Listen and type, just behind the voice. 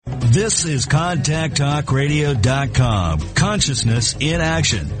This is ContactTalkRadio.com. Consciousness in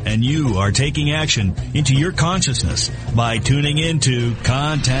action. And you are taking action into your consciousness by tuning into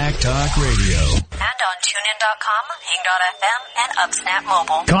Contact Talk Radio. And on TuneIn.com, Hing.fm, and UpSnap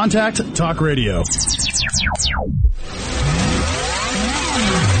Mobile. Contact Talk Radio.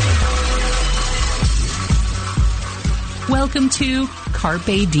 Welcome to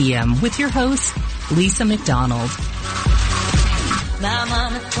Carpe Diem with your host, Lisa McDonald. My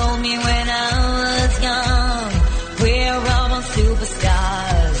mama told me when I was young, we're all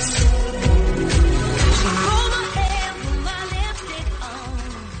superstars. She pulled my hair, put my lipstick on.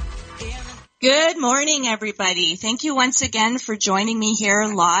 Good morning, everybody. Thank you once again for joining me here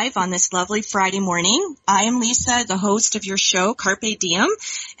live on this lovely Friday morning. I am Lisa, the host of your show, Carpe Diem,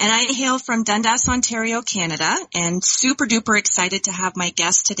 and I hail from Dundas, Ontario, Canada, and super duper excited to have my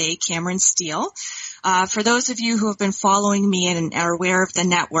guest today, Cameron Steele. For those of you who have been following me and are aware of the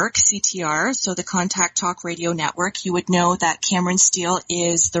network, CTR, so the Contact Talk Radio Network, you would know that Cameron Steele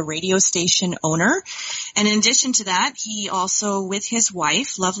is the radio station owner. And in addition to that, he also, with his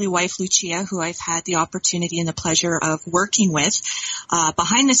wife, lovely wife Lucia, who I've had the opportunity and the pleasure of working with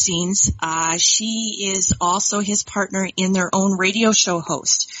behind the scenes, she is also his partner in their own radio show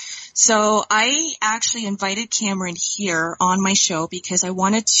host. So I actually invited Cameron here on my show because I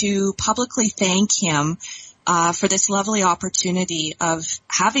wanted to publicly thank him for this lovely opportunity of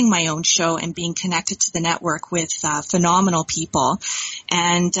having my own show and being connected to the network with phenomenal people,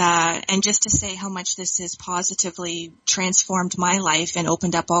 and just to say how much this has positively transformed my life and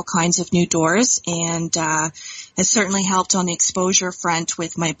opened up all kinds of new doors, and has certainly helped on the exposure front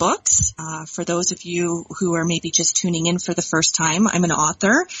with my books. For those of you who are maybe just tuning in for the first time, I'm an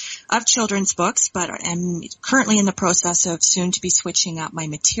author of children's books, but I'm currently in the process of soon to be switching up my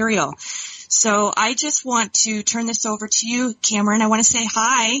material. So I just want to turn this over to you, Cameron. I want to say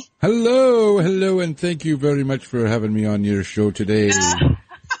hi. Hello, and thank you very much for having me on your show today. So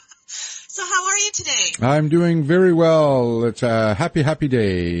how are you today? I'm doing very well. It's a happy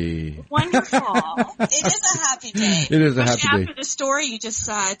day. Wonderful. It is a happy day. It is a happy day. After the story you just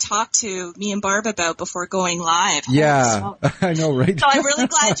talked to me and Barb about before going live. Yeah, I know, right? So I'm really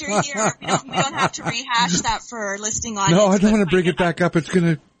glad you're here. We don't have to rehash that for our listening audience. No, I don't want to bring it back up. It's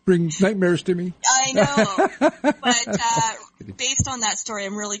going to bring nightmares to me. I know. But based on that story,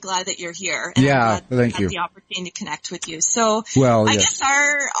 I'm really glad that you're here. And yeah, I'm glad thank you. the opportunity to connect with you. So I guess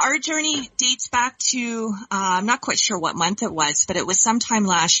our journey dates back to, I'm not quite sure what month it was, but it was sometime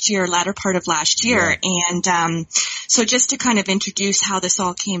last year, latter part of last year. Yeah. And so just to kind of introduce how this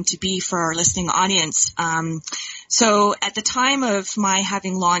all came to be for our listening audience, so at the time of my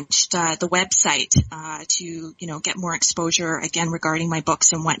having launched the website to, get more exposure again regarding my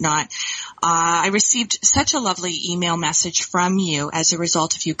books and whatnot, I received such a lovely email message from you as a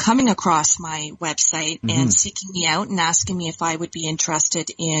result of you coming across my website and seeking me out and asking me if I would be interested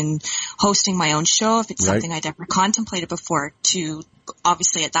in hosting my own show, if it's something I'd ever contemplated before. To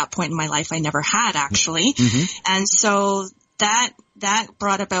obviously at that point in my life I never had actually. And so that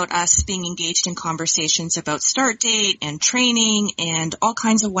brought about us being engaged in conversations about start date and training and all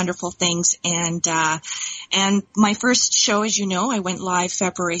kinds of wonderful things. And my first show, as you know, I went live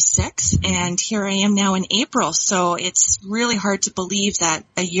February 6th, and here I am now in April. So it's really hard to believe that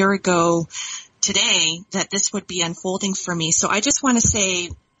a year ago today that this would be unfolding for me. So I just want to say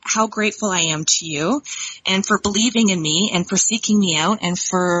how grateful I am to you and for believing in me and for seeking me out and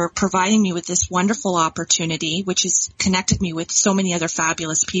for providing me with this wonderful opportunity, which has connected me with so many other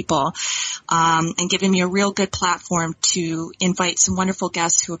fabulous people, and given me a real good platform to invite some wonderful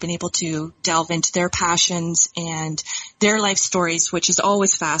guests who have been able to delve into their passions and their life stories, which has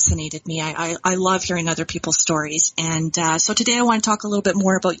always fascinated me. I love hearing other people's stories. And so today I want to talk a little bit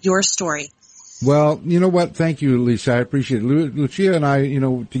more about your story. Well, you know what? Thank you, Lisa. I appreciate it. Lucia and I,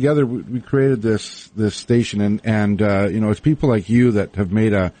 together we created this station, and it's people like you that have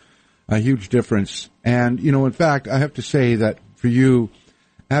made a huge difference. And, in fact, I have to say that for you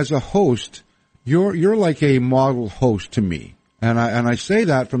as a host, you're like a model host to me. And I say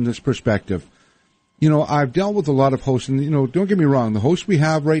that from this perspective. I've dealt with a lot of hosts, and, don't get me wrong, the hosts we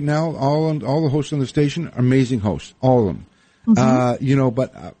have right now, all the hosts on the station are amazing hosts, all of them.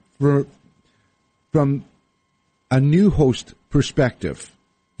 But from a new host perspective,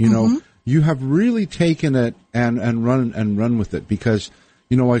 you have really taken it and run with it, because,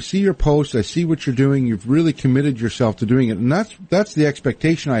 I see your posts, I see what you're doing, you've really committed yourself to doing it, and that's the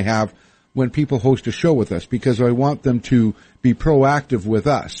expectation I have when people host a show with us, because I want them to be proactive with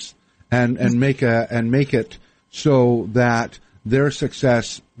us and make it so that their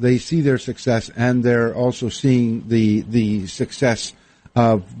success, they see their success, and they're also seeing the success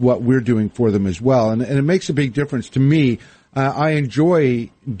of what we're doing for them as well. And it makes a big difference to me. I enjoy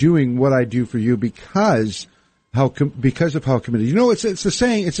doing what I do for you because of how committed. You know, it's a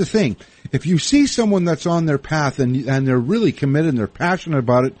saying, it's a thing. If you see someone that's on their path and they're really committed and they're passionate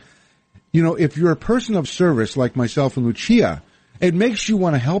about it, you know, if you're a person of service like myself and Lucia, it makes you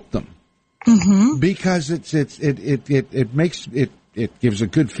want to help them. Mm-hmm. Because it gives a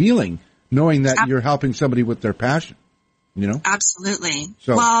good feeling knowing that you're helping somebody with their passion, you know? Absolutely.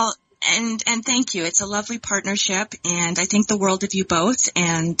 So, well, and thank you. It's a lovely partnership, and I think the world of you both.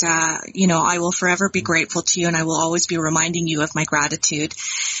 And, you know, I will forever be grateful to you, and I will always be reminding you of my gratitude.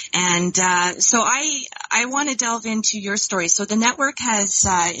 And, so I want to delve into your story. So the network has,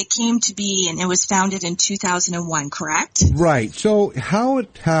 it came to be, and it was founded in 2001, correct? Right. So how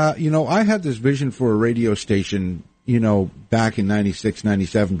you know, I had this vision for a radio station, you know, back in 96,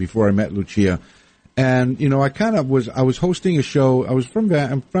 97 before I met Lucia. And, you know, I was hosting a show.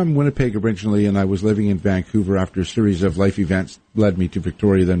 I'm from Winnipeg originally, and I was living in Vancouver after a series of life events led me to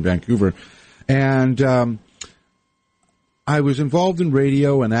Victoria, then Vancouver. And, I was involved in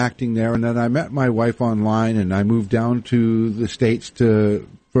radio and acting there, and then I met my wife online, and I moved down to the States for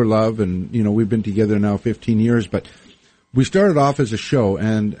love, and, you know, we've been together now 15 years, but we started off as a show,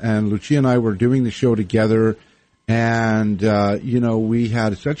 and Lucia and I were doing the show together. And, you know, we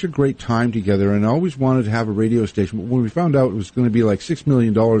had such a great time together and always wanted to have a radio station. But when we found out it was going to be like $6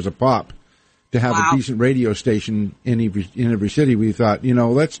 million a pop to have a decent radio station in every city, we thought, you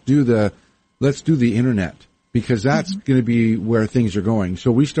know, let's do the internet, because that's going to be where things are going.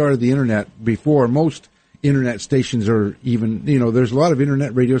 So we started the internet before most internet stations are even, you know, there's a lot of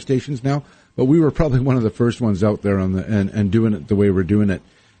internet radio stations now, but we were probably one of the first ones out there and doing it the way we're doing it.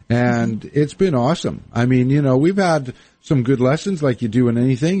 And it's been awesome. I mean, you know, we've had some good lessons like you do in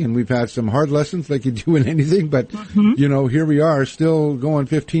anything, and we've had some hard lessons like you do in anything, but, you know, here we are still going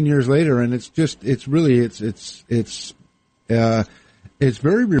 15 years later, and it's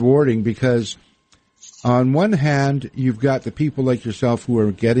very rewarding because on one hand, you've got the people like yourself who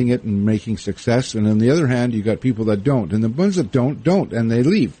are getting it and making success, and on the other hand, you've got people that don't, and the ones that don't, and they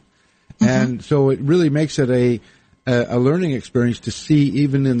leave. And so it really makes it a learning experience to see,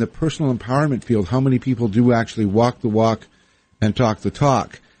 even in the personal empowerment field, how many people do actually walk the walk and talk the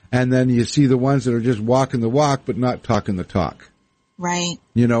talk. And then you see the ones that are just walking the walk but not talking the talk. Right.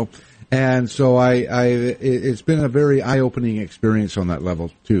 You know, and so it's been a very eye-opening experience on that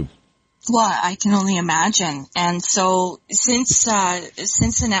level too. Well, I can only imagine. And so since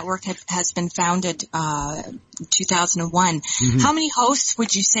the network has been founded, 2001, how many hosts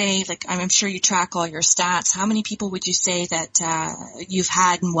would you say, like, I'm sure you track all your stats, how many people would you say that, you've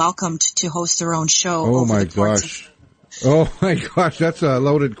had and welcomed to host their own show? Oh my gosh. That's a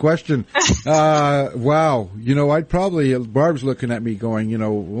loaded question. Wow. You know, Barb's looking at me going, you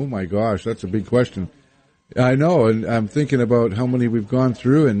know, oh my gosh, that's a big question. I know, and I'm thinking about how many we've gone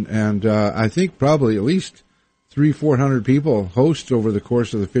through, and I think probably at least 300-400 people host over the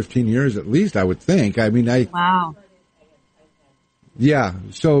course of the 15 years, at least, I would think. I mean, Wow. Yeah,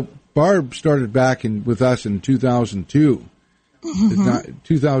 so Barb started back with us in 2002.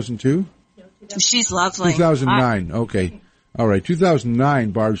 2002? She's lovely. 2009, okay. All right,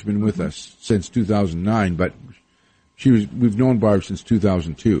 2009, Barb's been with us since 2009, but we've known Barb since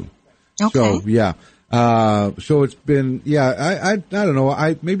 2002. Okay. So, yeah. So it's been, I don't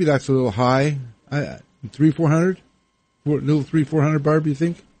know, maybe that's a little high. 300-400? Little 300-400, Barb, you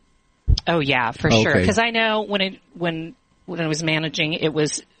think? Oh yeah, for sure. Because I know when I was managing, it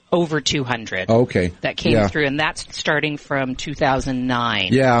was over 200. Okay. That came through, and that's starting from 2009.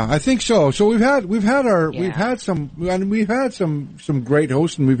 Yeah, I think so. So we've had some great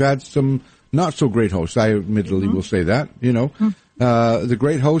hosts, and we've had some not so great hosts. I admittedly will say that, you know. The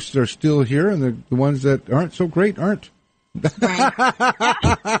great hosts are still here, and the ones that aren't so great aren't. Right.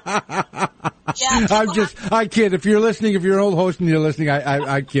 I kid. If you're listening, if you're an old host and you're listening,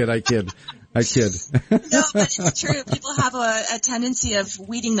 I kid. No, but it's true. People have a tendency of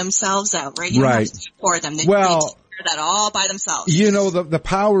weeding themselves out, right? You don't have to do for them. They do that all by themselves. You know, the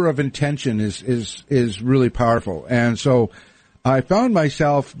power of intention is really powerful, and so I found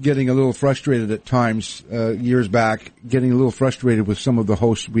myself getting a little frustrated at times, years back, getting a little frustrated with some of the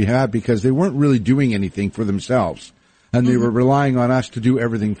hosts we had because they weren't really doing anything for themselves, and they were relying on us to do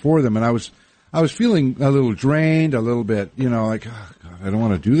everything for them. And I was feeling a little drained, a little bit, you know, like, oh, God, I don't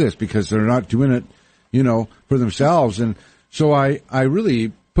want to do this because they're not doing it, you know, for themselves. And so I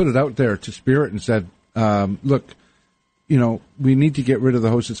really put it out there to Spirit and said, look, you know, we need to get rid of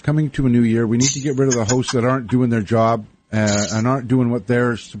the hosts. It's coming to a new year. We need to get rid of the hosts that aren't doing their job. And aren't doing what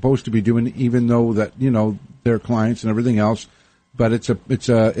they're supposed to be doing, even though that, you know, their clients and everything else, but you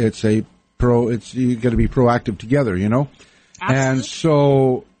got to be proactive together, you know? Absolutely. And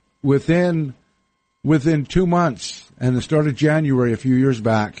so within 2 months and the start of January a few years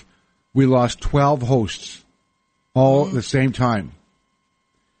back, we lost 12 hosts all at the same time.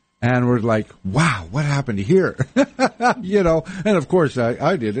 And we're like, wow, what happened here? You know, and of course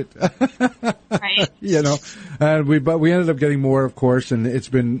I did it. Right. You know, but we ended up getting more, of course, and it's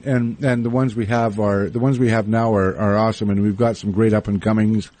been, and the ones we have now are awesome, and we've got some great up and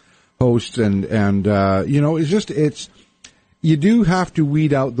comings hosts, and you know, you do have to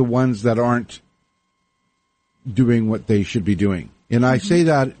weed out the ones that aren't doing what they should be doing. And I say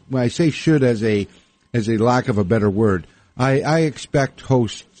that, when I say should as a lack of a better word, I expect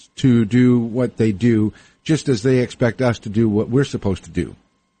hosts to do what they do just as they expect us to do what we're supposed to do.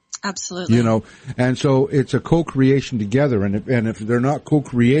 Absolutely. You know, and so it's a co-creation together, and if they're not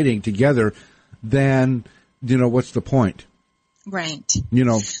co-creating together, then, you know, what's the point? Right. You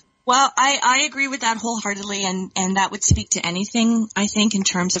know. Well, I agree with that wholeheartedly, and that would speak to anything, I think, in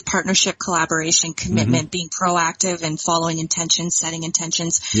terms of partnership, collaboration, commitment, being proactive and following intentions, setting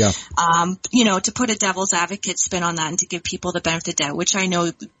intentions. Yeah. You know, to put a devil's advocate spin on that and to give people the benefit of the doubt, which I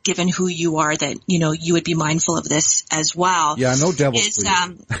know, given who you are, that, you know, you would be mindful of this as well. Yeah, no devils,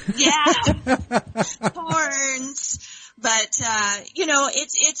 please. Yeah. Thorns. But, you know,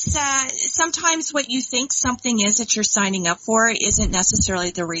 it's sometimes what you think something is that you're signing up for isn't necessarily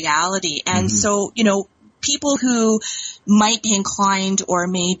the reality. And so, you know, people who might be inclined or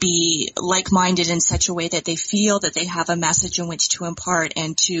may be like-minded in such a way that they feel that they have a message in which to impart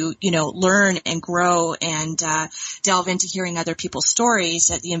and to, you know, learn and grow and delve into hearing other people's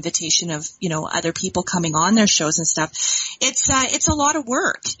stories at the invitation of, you know, other people coming on their shows and stuff. It's a lot of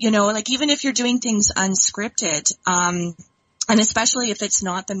work, you know, like even if you're doing things unscripted, and especially if it's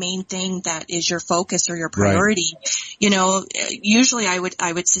not the main thing that is your focus or your priority, you know, usually I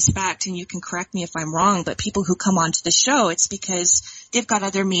would suspect, and you can correct me if I'm wrong, but people who come onto the show, it's because they've got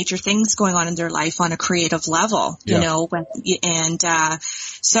other major things going on in their life on a creative level, you know,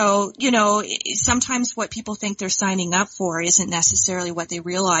 so, you know, sometimes what people think they're signing up for isn't necessarily what they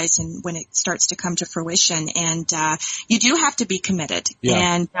realize and when it starts to come to fruition. And, you do have to be committed.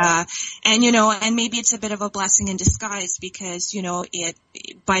 Yeah. And, you know, and maybe it's a bit of a blessing in disguise because, you know,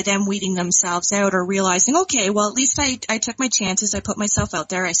 by them weeding themselves out or realizing, okay, well, at least I took my chances. I put myself out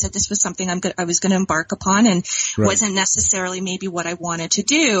there. I said this was something I was going to embark upon and wasn't necessarily maybe what I wanted to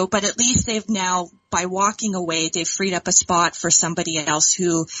do, but at least they've now, by walking away, they've freed up a spot for somebody else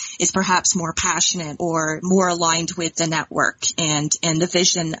who is perhaps more passionate or more aligned with the network and the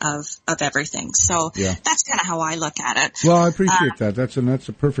vision of everything. So that's kind of how I look at it. Well, I appreciate that. That's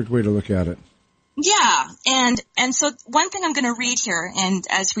a perfect way to look at it. Yeah, and so one thing I'm going to read here, and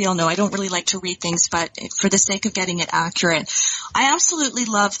as we all know, I don't really like to read things, but for the sake of getting it accurate, I absolutely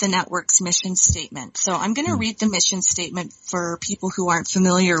love the network's mission statement. So I'm going to read the mission statement for people who aren't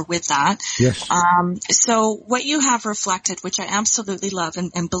familiar with that. Yes. So what you have reflected, which I absolutely love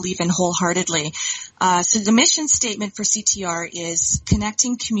and believe in wholeheartedly. So the mission statement for CTR is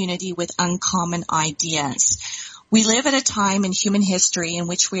connecting community with uncommon ideas. We live at a time in human history in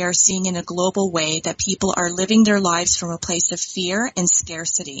which we are seeing in a global way that people are living their lives from a place of fear and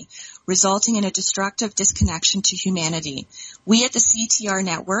scarcity, resulting in a destructive disconnection to humanity. We at the CTR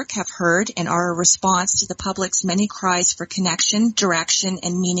network have heard and are a response to the public's many cries for connection, direction,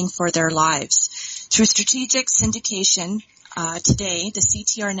 and meaning for their lives. Through strategic syndication, today, the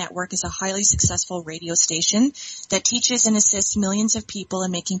CTR network is a highly successful radio station that teaches and assists millions of people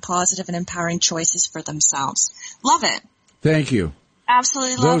in making positive and empowering choices for themselves. Love it. Thank you.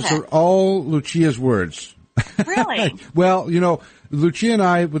 Absolutely love it. Those are all Lucia's words. Really? Well, you know, Lucia and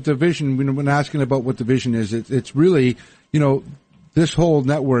I, with the vision, when asking about what the vision is, it's really, you know, this whole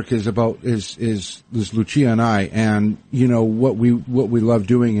network is about is Lucia and I, and you know what we love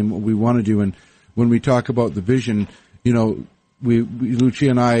doing and what we want to do, and when we talk about the vision, you know, Lucia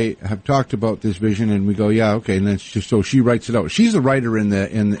and I have talked about this vision, and we go, yeah, okay, and then so she writes it out. She's a writer in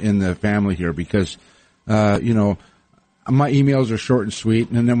the family here because, you know, my emails are short and sweet,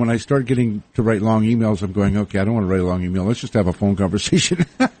 and then when I start getting to write long emails, I'm going, okay, I don't want to write a long email. Let's just have a phone conversation.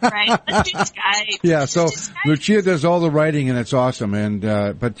 Right. Let's do Skype. Yeah. So Lucia does all the writing, and it's awesome. And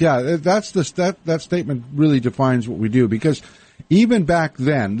but yeah, that statement really defines what we do because even back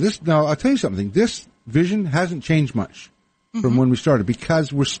then, now I'll tell you something. This vision hasn't changed much from when we started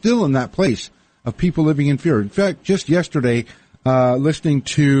because we're still in that place of people living in fear. In fact, just yesterday, listening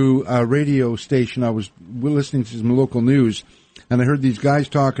to a radio station, I was listening to some local news, and I heard these guys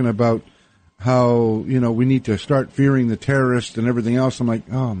talking about how, you know, we need to start fearing the terrorists and everything else. I'm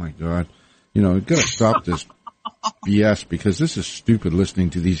like, oh my God, you know, we've got to stop this BS, because this is stupid listening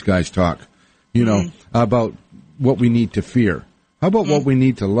to these guys talk, about what we need to fear. How about what we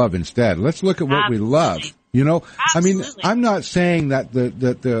need to love instead? Let's look at what we love. I mean, I'm not saying that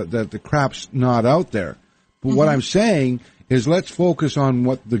the crap's not out there, but what I'm saying is let's focus on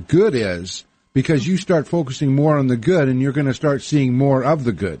what the good is, because you start focusing more on the good and you're going to start seeing more of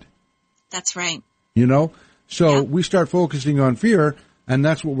the good. That's right. So we start focusing on fear, and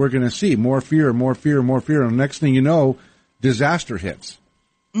that's what we're going to see. More fear, more fear, more fear. And the next thing you know, disaster hits.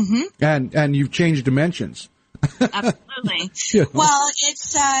 And you've changed dimensions. Absolutely. Well,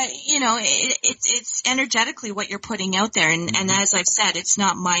 it's it's energetically what you're putting out there, and as I've said, it's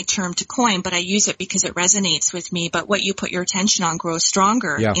not my term to coin, but I use it because it resonates with me. But what you put your attention on grows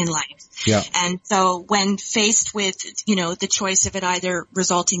stronger in life. Yeah. And so when faced with the choice of it either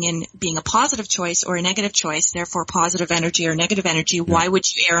resulting in being a positive choice or a negative choice, therefore positive energy or negative energy, why would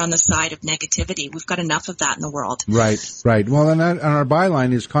you err on the side of negativity? We've got enough of that in the world. Right. Well, and our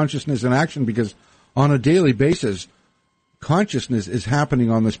byline is consciousness in action, because on a daily basis, consciousness is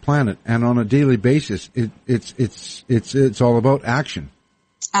happening on this planet, and on a daily basis, it's all about action.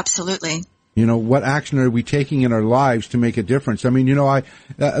 Absolutely. What action are we taking in our lives to make a difference? I mean,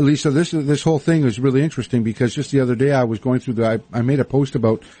 Lisa, this whole thing is really interesting, because just the other day I was going through I made a post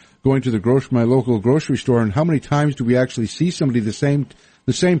about going to my local grocery store, and how many times do we actually see somebody, the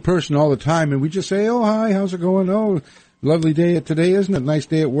same person all the time, and we just say, oh, hi, how's it going? Oh, lovely day today, isn't it? Nice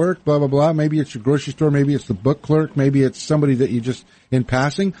day at work, blah, blah, blah. Maybe it's your grocery store. Maybe it's the book clerk. Maybe it's somebody that you just in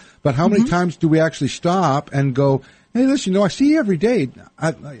passing. But how many times do we actually stop and go, hey, listen, I see you every day.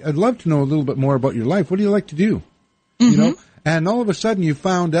 I'd love to know a little bit more about your life. What do you like to do? And all of a sudden you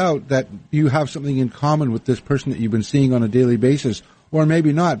found out that you have something in common with this person that you've been seeing on a daily basis, or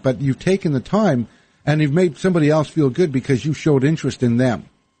maybe not, but you've taken the time and you've made somebody else feel good because you showed interest in them.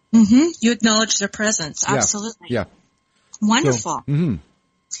 You acknowledge their presence. Absolutely. Yeah. Wonderful.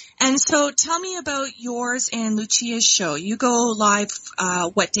 And so tell me about yours and Lucia's show. You go live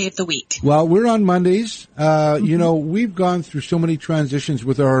what day of the week? Well, we're on Mondays. We've gone through so many transitions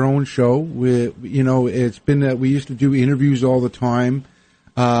with our own show. It's been that we used to do interviews all the time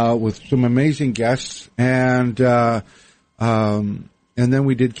with some amazing guests, and then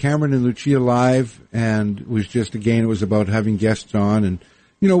we did Cameron and Lucia live, and it was about having guests on. And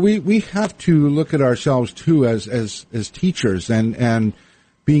we have to look at ourselves too as teachers, and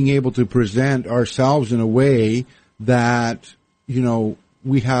being able to present ourselves in a way that,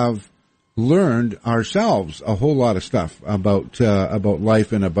 we have learned ourselves a whole lot of stuff about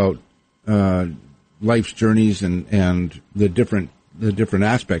life and about, life's journeys and the different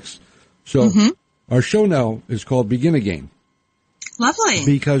aspects. So our show now is called Begin Again. Lovely.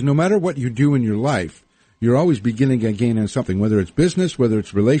 Because no matter what you do in your life, you're always beginning again in something, whether it's business, whether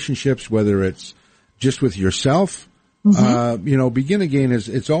it's relationships, whether it's just with yourself. Begin again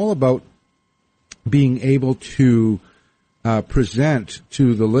it's all about being able to present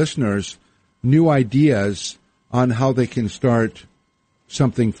to the listeners new ideas on how they can start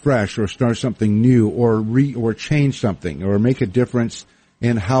something fresh, or start something new, or change something, or make a difference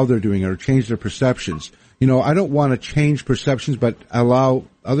in how they're doing it, or change their perceptions. I don't want to change perceptions, but allow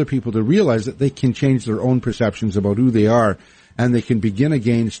other people to realize that they can change their own perceptions about who they are, and they can begin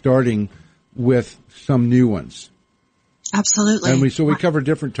again, starting with some new ones. Absolutely. And we cover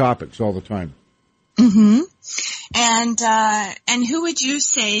different topics all the time. And who would you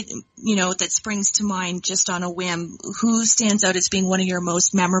say, that springs to mind just on a whim? Who stands out as being one of your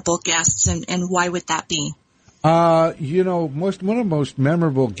most memorable guests, and why would that be? One of the most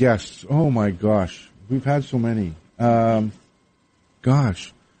memorable guests. Oh my gosh. We've had so many. I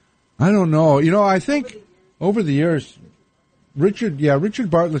don't know. I think over the years, Richard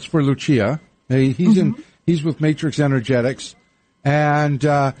Bartlett's for Lucia. He's with Matrix Energetics. And,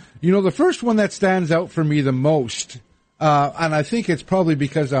 the first one that stands out for me the most, and I think it's probably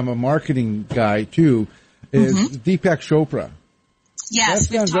because I'm a marketing guy too, is Deepak Chopra. Yes.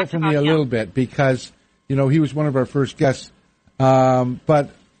 That stands out for me a little bit because, he was one of our first guests. But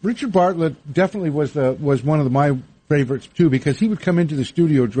Richard Bartlett definitely was one of my favorites too, because he would come into the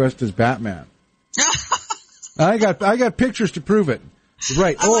studio dressed as Batman. I got pictures to prove it.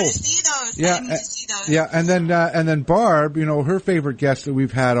 Right. I want to see those. Yeah. I need to see those. Yeah. And then Barb, her favorite guest that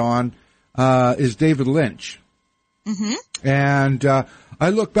we've had on, is David Lynch. And, I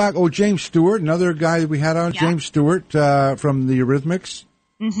look back, James Stewart, another guy that we had on, James Stewart, from the Eurythmics.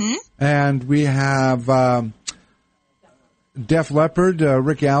 And we have, Def Leppard,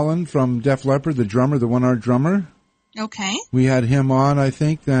 Rick Allen from Def Leppard, the drummer, the one-armed drummer. Okay. We had him on, I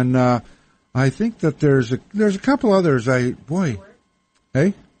think. Then, I think that there's a couple others.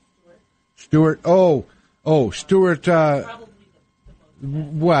 Hey? Stewart. Oh, Stuart. Wow.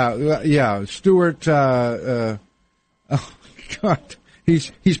 Yeah, Stuart. Oh God,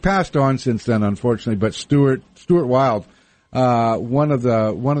 he's passed on since then, unfortunately. But Stuart Wilde, one of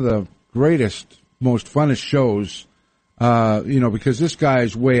the greatest, most funnest shows. Because this guy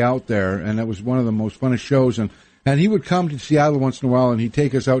is way out there, and it was one of the most funnest shows. And he would come to Seattle once in a while, and he'd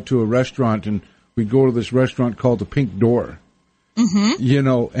take us out to a restaurant, and we'd go to this restaurant called the Pink Door.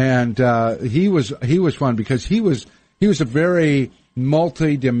 Mm-hmm. And he was fun because he was a very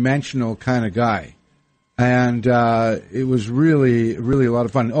multi-dimensional kind of guy, and it was really, really a lot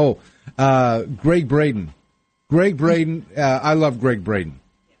of fun. Oh, Greg Braden. I love Greg Braden.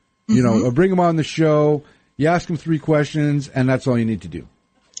 Mm-hmm. Bring him on the show. You ask him 3 questions, and that's all you need to do.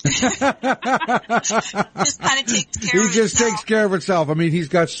 Just kind of takes care of He just takes care of itself. I mean, he's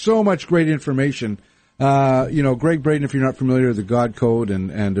got so much great information. Greg Braden, if you're not familiar, The God Code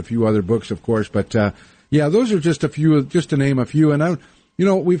and a few other books, of course. But, those are just a few, just to name a few. And,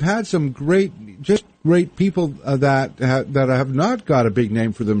 we've had some great people that have not got a big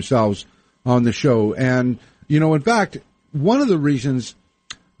name for themselves on the show. And, in fact, one of the reasons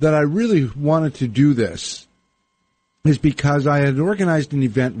that I really wanted to do this is because I had organized an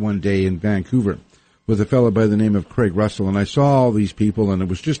event one day in Vancouver with a fellow by the name of Craig Russell, and I saw all these people, and it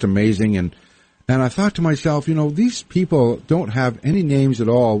was just amazing. And I thought to myself, these people don't have any names at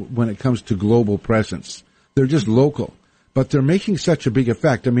all when it comes to global presence. They're just local, but they're making such a big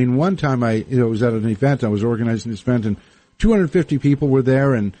effect. I mean, one time I was at an event, I was organizing this event, and 250 people were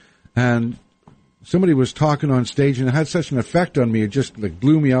there, and somebody was talking on stage, and it had such an effect on me. It just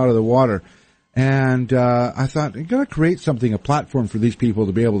blew me out of the water. And I thought, I'm going to create something, a platform for these people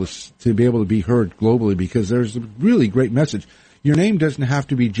to be able to be heard globally, because there's a really great message. Your name doesn't have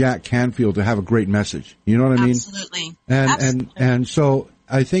to be Jack Canfield to have a great message. You know what I mean? Absolutely. And so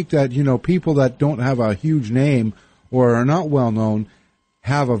I think that, people that don't have a huge name or are not well known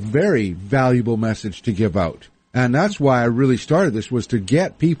have a very valuable message to give out. And that's why I really started this, was to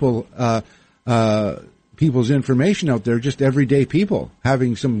get people, people's information out there, just everyday people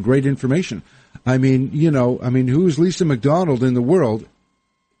having some great information. I mean, who's Lisa McDonald in the world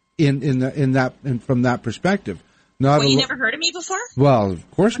from that perspective? You never heard of me before? Well,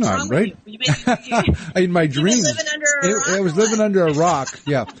 of course not, right? In my dreams. I was living under a rock,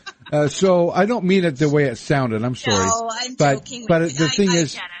 yeah. So I don't mean it the way it sounded, I'm sorry. No, I'm joking. But the thing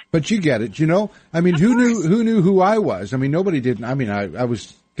is, but you get it, I mean, who knew who I was? I mean, nobody didn't. I mean, I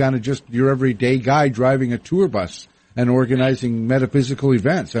was kind of just your everyday guy driving a tour bus and organizing metaphysical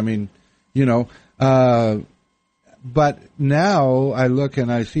events. I mean, but now I look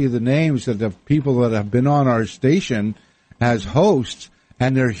and I see the names of the people that have been on our station as hosts,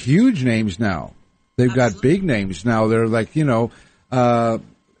 and they're huge names now. They've got big names now. They're like, I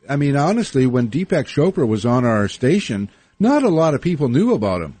mean, honestly, when Deepak Chopra was on our station, not a lot of people knew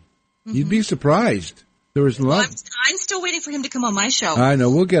about him. Mm-hmm. You'd be surprised. There was a lot. I'm still waiting for him to come on my show. I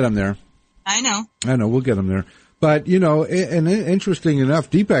know. We'll get him there. I know. We'll get him there. But, and interesting enough,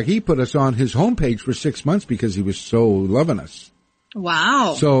 Deepak, he put us on his homepage for 6 months because he was so loving us.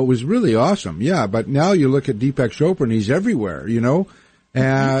 Wow. So it was really awesome. Yeah. But now you look at Deepak Chopra and he's everywhere,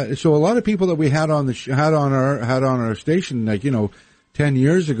 Mm-hmm. So a lot of people that we had on our station, 10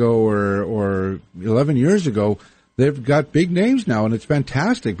 years ago or 11 years ago, they've got big names now, and it's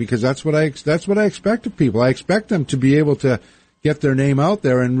fantastic because that's what I expect of people. I expect them to be able to get their name out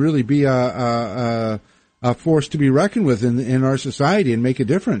there and really be a force to be reckoned with in our society and make a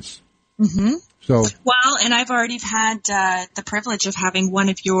difference. Mm-hmm. So well, and I've already had the privilege of having one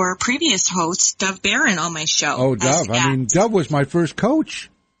of your previous hosts, Dove Barron, on my show. Oh, Dove! I mean, Dove was my first coach,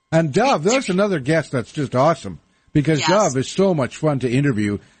 and Dove, that's another guest that's just awesome because Dove is so much fun to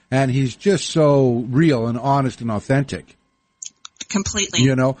interview. And he's just so real and honest and authentic. Completely.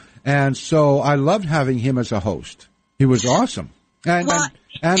 And so I loved having him as a host. He was awesome. And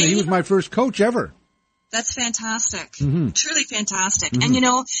he was my first coach ever. That's fantastic. Mm-hmm. Truly fantastic. Mm-hmm.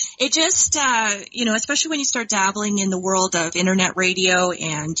 And it just, especially when you start dabbling in the world of internet radio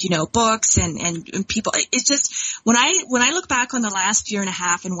and, books and people, it's just, when I look back on the last year and a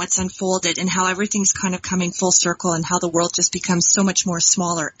half and what's unfolded and how everything's kind of coming full circle and how the world just becomes so much more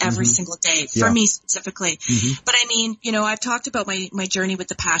smaller every Mm-hmm. single day, for me specifically. Mm-hmm. But I mean, I've talked about my journey with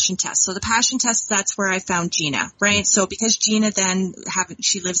the passion test. So the passion test, that's where I found Gina, right? So because Gina then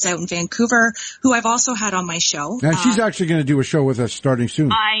she lives out in Vancouver, who I've also had on my show. And she's actually going to do a show with us starting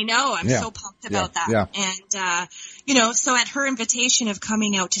soon. I know. I'm so pumped about that. Yeah. And, so at her invitation of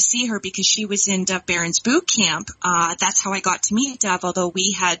coming out to see her because she was in Dove Barron's boot camp, that's how I got to meet Dove, although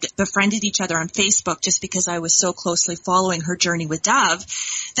we had befriended each other on Facebook just because I was so closely following her journey with Dove.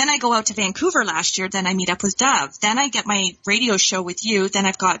 Then I go out to Vancouver last year. Then I meet up with Dove. Then I get my radio show with you. Then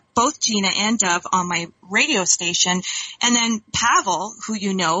I've got both Gina and Dove on my radio station. And then Pavel, who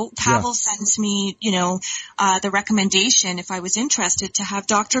you know, Pavel sends me, the recommendation if I was interested to have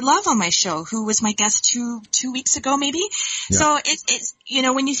Dr. Love on my show, who was my guest two weeks ago maybe. Yeah. So it's,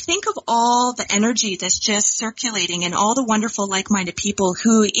 when you think of all the energy that's just circulating and all the wonderful like-minded people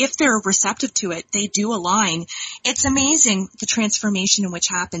who, if they're receptive to it, they do align. It's amazing the transformation in which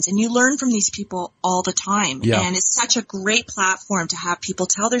happens. And you learn from these people all the time. Yeah. And it's such a great platform to have people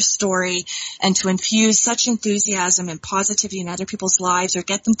tell their story and to infuse such enthusiasm and positivity in other people's lives, or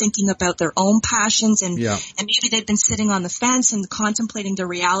get them thinking about their own passions and maybe they've been sitting on the fence and contemplating the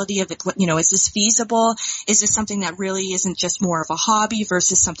reality of it. Is this feasible? Is this something that really isn't just more of a hobby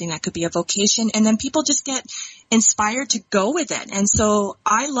versus something that could be a vocation? And then people just get inspired to go with it. And so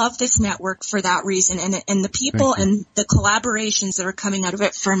I love this network for that reason. And the people and the collaborations that are coming out of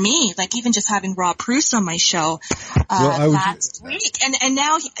it for me, like even just having Rob Pruce on my show, that's great. And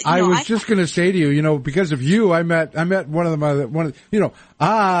now, I was just going to say to you, because of you, I met one of them,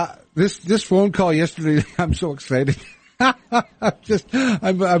 this phone call yesterday, I'm so excited.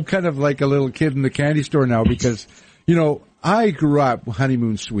 I'm kind of like a little kid in the candy store now because, I grew up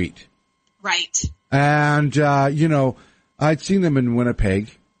Honeymoon Suite. Right. And, I'd seen them in Winnipeg,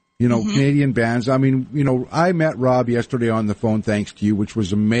 Canadian bands. I mean, I met Rob yesterday on the phone, thanks to you, which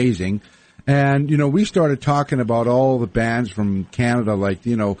was amazing. And, we started talking about all the bands from Canada, like,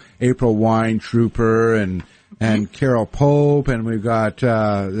 April Wine, Trooper, and Carol Pope, and we've got,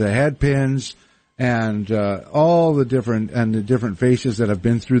 the Headpins, and, all the different faces that have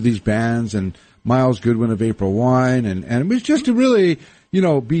been through these bands, and Miles Goodwin of April Wine, and it was just a really,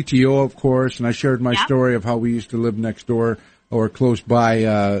 BTO, of course, and I shared my story of how we used to live next door or close by,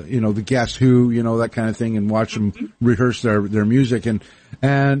 the Guess Who, that kind of thing, and watch them rehearse their music, and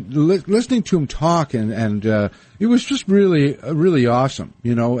listening to them talk, and it was just really, really awesome,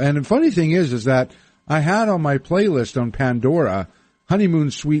 and the funny thing is that I had on my playlist on Pandora,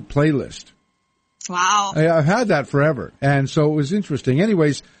 Honeymoon Suite playlist. Wow. I've had that forever, and so it was interesting.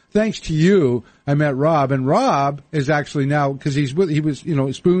 Anyways, thanks to you, I met Rob, and Rob is actually now, because he was,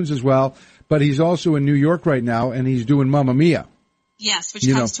 Spoons as well, but he's also in New York right now, and he's doing Mamma Mia. Yes,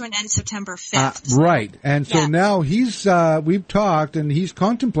 which comes to an end September 5th. Right, and so now he's, we've talked, and he's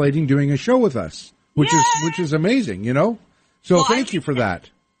contemplating doing a show with us, which is amazing, So thank you for that.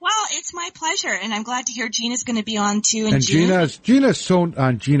 Well, it's my pleasure, and I'm glad to hear Gina's going to be on too. And Gina's so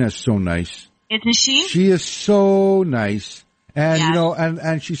nice. Isn't she? She is so nice. And,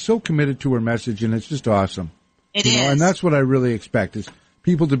 and she's so committed to her message, and it's just awesome. It is. And that's what I really expect, is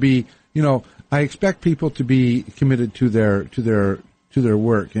people to be, I expect people to be committed to their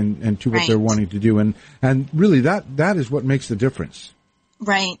work and to what they're wanting to do. And really that is what makes the difference.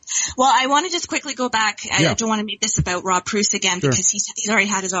 Right. Well, I want to just quickly go back. I don't want to make this about Rob Pruce again because he's already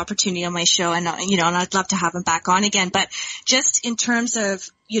had his opportunity on my show, and and I'd love to have him back on again. But just in terms of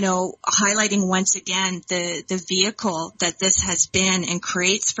highlighting once again the vehicle that this has been and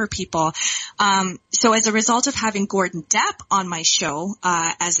creates for people. So as a result of having Gordon Depp on my show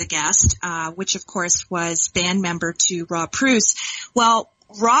as a guest, which of course was band member to Rob Pruce, well,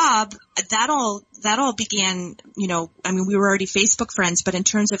 Rob, that all began, we were already Facebook friends, but in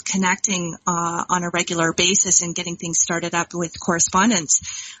terms of connecting, on a regular basis and getting things started up with correspondence,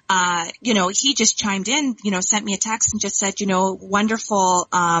 he just chimed in, sent me a text and just said, wonderful,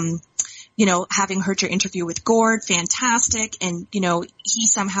 having heard your interview with Gord, fantastic. And, he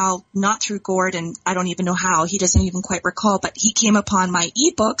somehow, not through Gord, and I don't even know how, he doesn't even quite recall, but he came upon my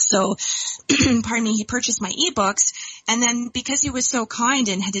ebook. So, pardon me, he purchased my ebooks. And then because he was so kind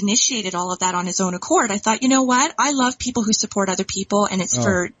and had initiated all of that on his own accord, I thought, you know what? I love people who support other people, and it's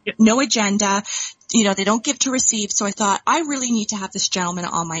for no agenda. They don't give to receive. So I thought, I really need to have this gentleman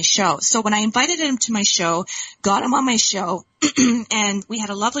on my show. So when I invited him to my show, got him on my show, and we had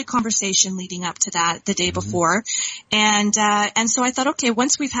a lovely conversation leading up to that the day before. And so I thought, okay,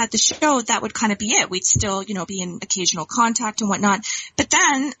 once we've had the show, that would kind of be it. We'd still, be in occasional contact and whatnot. But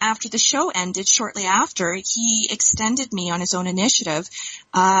then after the show ended, shortly after, he extended me on his own initiative,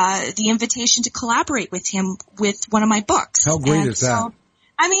 the invitation to collaborate with him with one of my books. How great is that?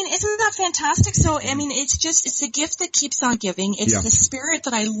 Isn't that fantastic? So, it's the gift that keeps on giving. It's the spirit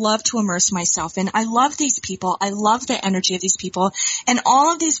that I love to immerse myself in. I love these people. I love the energy of these people and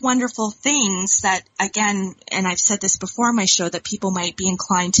all of these wonderful things that, again, and I've said this before on my show, that people might be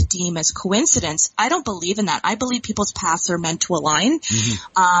inclined to deem as coincidence. I don't believe in that. I believe people's paths are meant to align.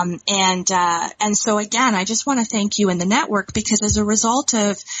 And so again, I just want to thank you and the network, because as a result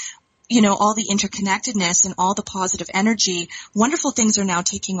of all the interconnectedness and all the positive energy, wonderful things are now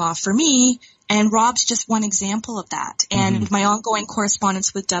taking off for me. And Rob's just one example of that. And my ongoing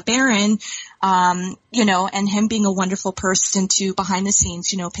correspondence with Dub Aaron, and him being a wonderful person to behind the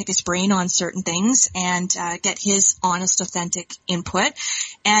scenes, pick his brain on certain things and get his honest, authentic input.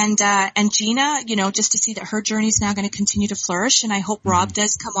 And Gina, just to see that her journey is now going to continue to flourish. And I hope Rob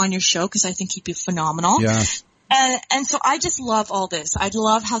does come on your show because I think he'd be phenomenal. Yeah. And so I just love all this. I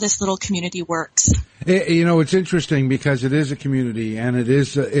love how this little community works. It's interesting because it is a community, and it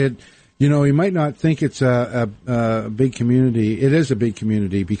is you might not think it's a big community. It is a big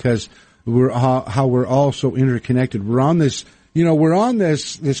community because we're all so interconnected. We're on this,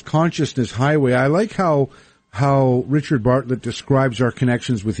 this consciousness highway. I like how Richard Bartlett describes our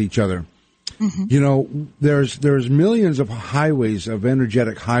connections with each other. There's millions of highways, of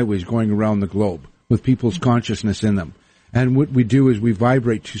energetic highways going around the globe with people's consciousness in them. And what we do is we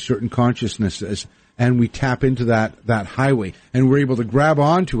vibrate to certain consciousnesses and we tap into that highway, and we're able to grab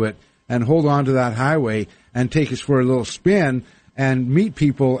onto it and hold on to that highway and take us for a little spin and meet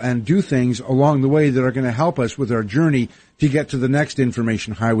people and do things along the way that are going to help us with our journey to get to the next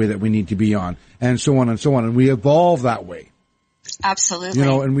information highway that we need to be on, and so on and so on. And we evolve that way. Absolutely.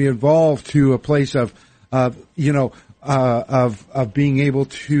 And we evolve to a place of being able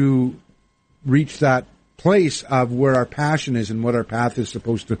to reach that place of where our passion is and what our path is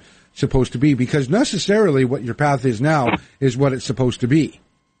supposed to be, because necessarily what your path is now is what it's supposed to be.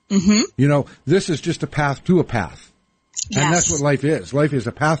 This is just a path to a path. Yes. And that's what life is. Life is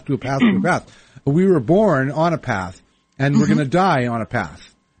a path to a path to a path. We were born on a path, and we're going to die on a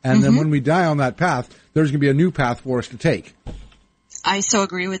path. And then when we die on that path, there's going to be a new path for us to take. I so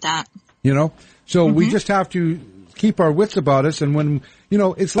agree with that. So we just have to keep our wits about us. And when,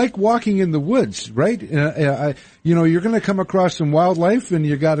 it's like walking in the woods, right? You're going to come across some wildlife, and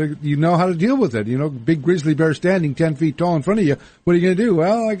you know how to deal with it. Big grizzly bear standing 10 feet tall in front of you. What are you going to do?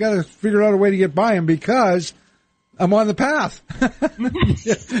 Well, I got to figure out a way to get by him because I'm on the path.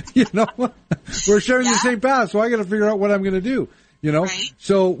 We're sharing the same path, so I got to figure out what I'm going to do. Right.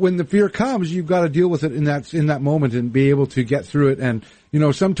 So when the fear comes, you've got to deal with it in that moment and be able to get through it. And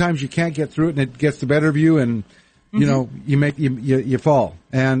sometimes you can't get through it, and it gets the better of you, and you fall.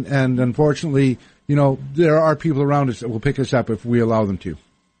 And unfortunately, there are people around us that will pick us up if we allow them to.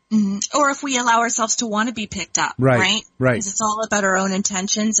 Or if we allow ourselves to want to be picked up, right? Because it's all about our own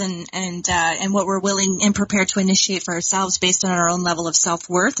intentions and what we're willing and prepared to initiate for ourselves based on our own level of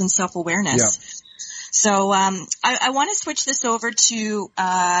self-worth and self-awareness. Yeah. So I want to switch this over to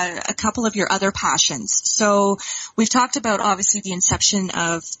a couple of your other passions. So we've talked about obviously the inception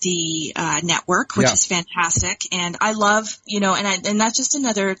of the network, which is fantastic, and I love and that's just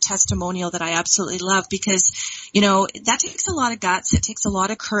another testimonial that I absolutely love because that takes a lot of guts, it takes a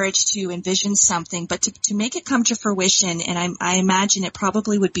lot of courage to envision something, but to make it come to fruition, and I imagine it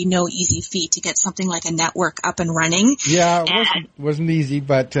probably would be no easy feat to get something like a network up and running. Yeah, it wasn't easy,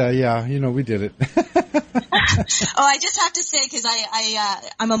 but we did it. I just have to say, because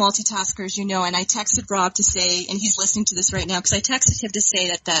I'm a multitasker, as you know, and I texted Rob to say, and he's listening to this right now, because I texted him to say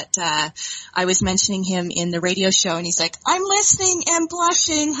that I was mentioning him in the radio show, and he's like, I'm listening and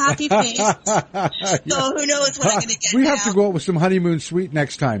blushing, happy face. So who knows what I'm going to get We have to go out with some Honeymoon Suite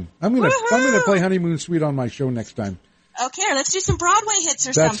next time. I'm going to play Honeymoon Suite on my show next time. Okay, let's do some Broadway hits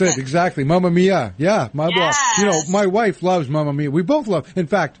or something. That's it, exactly. Mamma Mia. Yeah, my wife loves Mamma Mia. We both love. In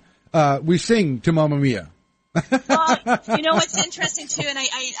fact, we sing to Mamma Mia. What's interesting too, and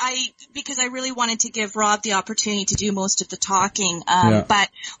I because I really wanted to give Rob the opportunity to do most of the talking, but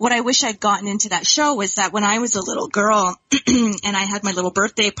what I wish I'd gotten into that show was that when I was a little girl and I had my little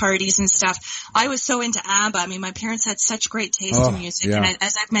birthday parties and stuff, I was so into ABBA. I mean, my parents had such great taste in music, and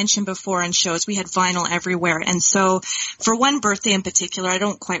as I've mentioned before on shows, we had vinyl everywhere. And so for one birthday in particular, I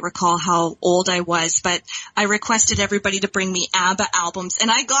don't quite recall how old I was, but I requested everybody to bring me ABBA albums, and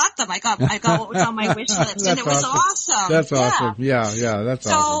I got them. I got what was on my wish list, and it was awesome. That's awesome. Yeah, that's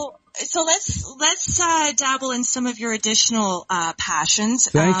awesome. So let's dabble in some of your additional passions.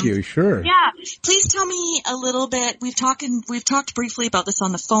 Thank you. Sure. Yeah. Please tell me a little bit. We've talked briefly about this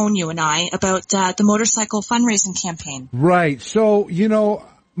on the phone, you and I, about the motorcycle fundraising campaign. Right. So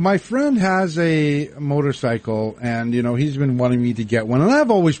my friend has a motorcycle, and he's been wanting me to get one, and I've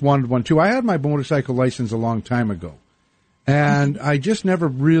always wanted one too. I had my motorcycle license a long time ago, and I just never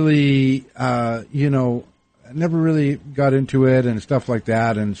really, never really got into it and stuff like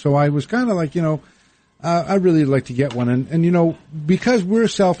that. And so I was kind of like, I'd really like to get one. And because we're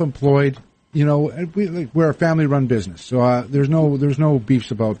self-employed, we're a family-run business. So there's no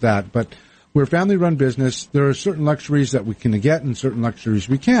beefs about that. But we're a family-run business. There are certain luxuries that we can get and certain luxuries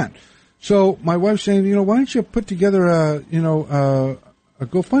we can't. So my wife's saying, why don't you put together a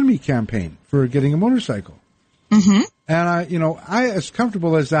GoFundMe campaign for getting a motorcycle? Mm-hmm. And I, as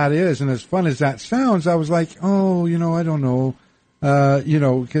comfortable as that is and as fun as that sounds, I was like, I don't know.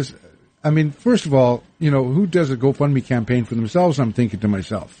 Because, first of all, who does a GoFundMe campaign for themselves? I'm thinking to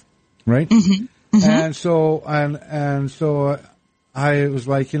myself, right? Mm-hmm. Mm-hmm. And so I was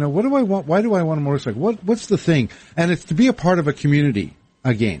like, what do I want? Why do I want a motorcycle? What's the thing? And it's to be a part of a community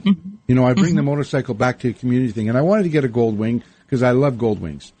again. Mm-hmm. I bring the motorcycle back to a community thing, and I wanted to get a Goldwing because I love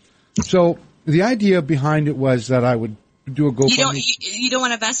Goldwings. So the idea behind it was that I would do a GoFundMe. You don't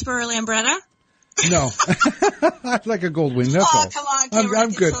want a Vespa or a Lambretta? No, I'd like a Goldwing. That's all. Come on, Cameron.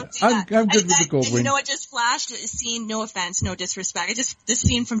 I'm good. I'm good with the Goldwing. And you know what just flashed? A scene. No offense, no disrespect. This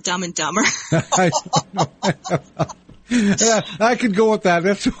scene from Dumb and Dumber. I could go with that.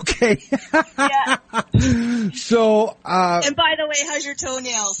 That's okay. Yeah. So. And by the way, how's your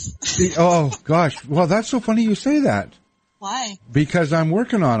toenails? Oh gosh. Well, that's so funny you say that. Why? Because I'm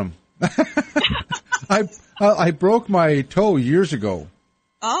working on them. I broke my toe years ago.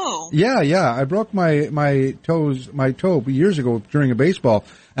 Oh. Yeah. I broke my toe years ago during a baseball,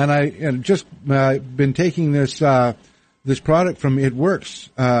 and I just been taking this product from It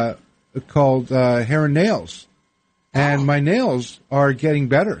Works called Hair and Nails, and my nails are getting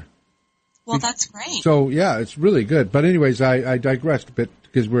better. Well, that's great. So yeah, it's really good. But anyways, I digressed a bit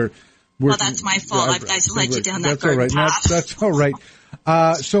because we're. Well, that's my fault. I've led you down that garden path. That's all right.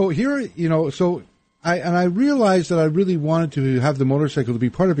 So here, I realized that I really wanted to have the motorcycle to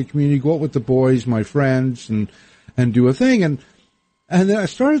be part of a community, go out with the boys, my friends, and do a thing. And then I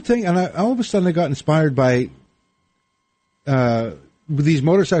started thinking, and all of a sudden I got inspired by these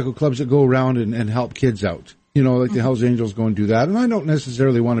motorcycle clubs that go around and help kids out. Like the Hells Angels go and do that. And I don't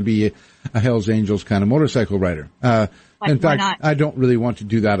necessarily want to be a Hells Angels kind of motorcycle rider. In fact, I don't really want to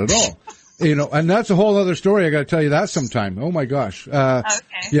do that at all. And that's a whole other story. I got to tell you that sometime. Oh my gosh. Okay.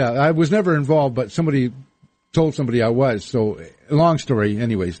 Yeah, I was never involved, but somebody told somebody I was. So long story.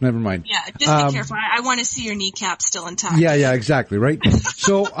 Anyways, never mind. Yeah, just be careful. I want to see your kneecap still intact. Yeah, exactly. Right.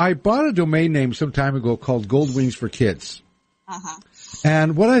 So I bought a domain name some time ago called Goldwings for Kids. Uh-huh.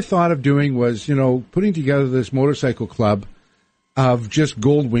 And what I thought of doing was, putting together this motorcycle club of just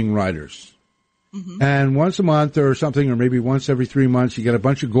Goldwing riders. Mm-hmm. And once a month or something, or maybe once every 3 months, you get a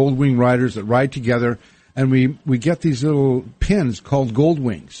bunch of Goldwing riders that ride together, and we get these little pins called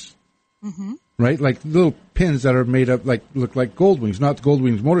Goldwings. Mm-hmm. Right? Like little pins that are made up, look like Goldwings, not the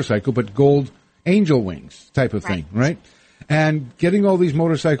Goldwings motorcycle, but gold angel wings type of thing, right? And getting all these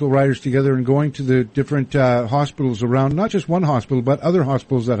motorcycle riders together and going to the different hospitals around, not just one hospital, but other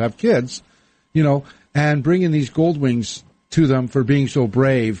hospitals that have kids, and bringing these Goldwings to them for being so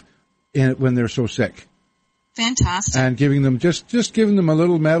brave when they're so sick. Fantastic. And giving them, just giving them a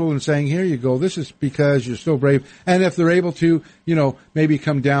little medal and saying, here you go, this is because you're so brave. And if they're able to, maybe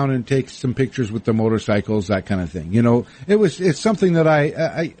come down and take some pictures with the motorcycles, that kind of thing. It's something that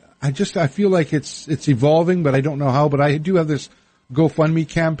I feel like it's evolving, but I don't know how, but I do have this GoFundMe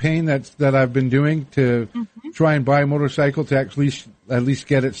campaign that I've been doing to try and buy a motorcycle to at least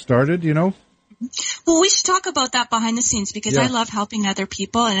get it started, Well, we should talk about that behind the scenes because I love helping other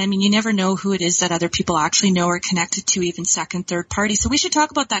people. And you never know who it is that other people actually know or connected to, even second, third party. So we should talk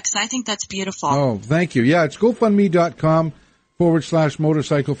about that because I think that's beautiful. Oh, thank you. Yeah, it's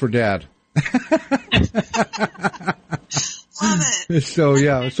GoFundMe.com/motorcycle for dad. Love it. So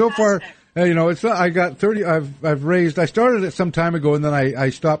yeah, so far, it's I got 30. I started it some time ago and then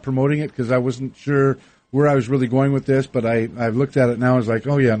I stopped promoting it because I wasn't sure where I was really going with this, but I've looked at it now and was like,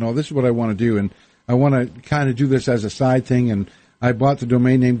 oh yeah, no, this is what I want to do. And I want to kind of do this as a side thing. And I bought the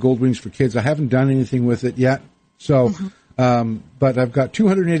domain name Goldwings for Kids. I haven't done anything with it yet. So, but I've got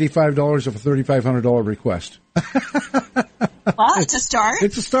 $285 of a $3,500 request. Well, it's a start.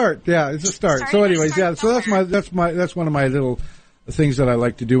 It's a start. Yeah, it's a start. So anyways, yeah, so that's one of my little things that I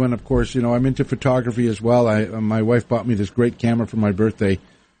like to do. And of course, I'm into photography as well. My wife bought me this great camera for my birthday.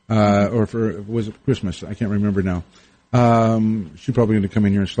 Was it Christmas? I can't remember now. She's probably going to come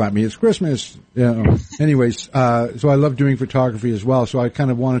in here and slap me. It's Christmas. Yeah. Anyways, so I love doing photography as well. So I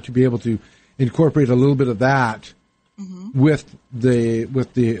kind of wanted to be able to incorporate a little bit of that with the.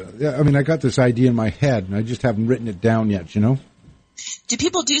 I got this idea in my head and I just haven't written it down yet. Do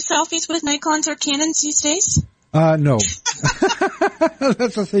people do selfies with Nikons or Canons these days? No.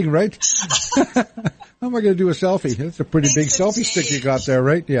 That's the thing, right? How am I going to do a selfie? That's a pretty big selfie stick you got there,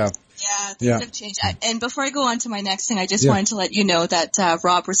 right? Yeah. Yeah, things have changed. And before I go on to my next thing, I just wanted to let you know that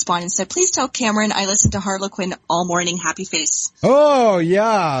Rob responded and said, please tell Cameron I listened to Harlequin all morning. Happy face. Oh,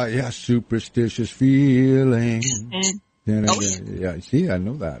 yeah. Yeah, superstitious feeling. Yeah, see, I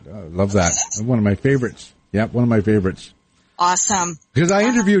know that. I love that. One of my favorites. Yeah, one of my favorites. Awesome. Because I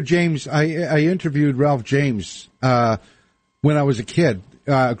interviewed James, I interviewed Ralph James, when I was a kid.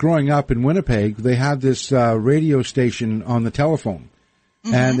 Growing up in Winnipeg, they had this, radio station on the telephone.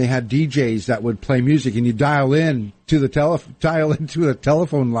 Mm-hmm. And they had DJs that would play music, and you dial into the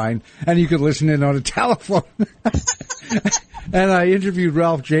telephone line, and you could listen in on a telephone. And I interviewed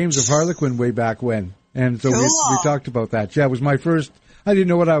Ralph James of Harlequin way back when. And so we talked about that. Yeah, it was my first. I didn't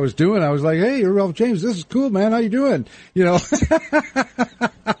know what I was doing. I was like, "Hey, you're Ralph James. This is cool, man. How you doing?" You know.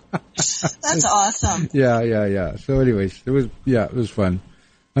 That's awesome. Yeah. So, anyways, it was fun.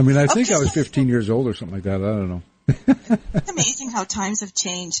 I mean, I think I was 15 years old or something like that. I don't know. It's amazing how times have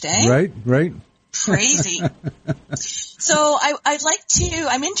changed, eh? Right. Crazy. So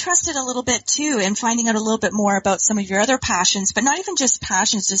I'm interested a little bit too in finding out a little bit more about some of your other passions, but not even just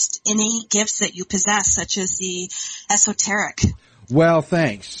passions, just innate gifts that you possess, such as the esoteric. Well,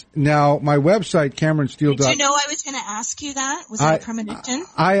 thanks. Now, my website, CameronSteele. Did you know I was going to ask you that? Was that a premonition?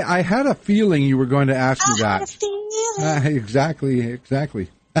 I had a feeling you were going to ask me that. I had a feeling. Exactly.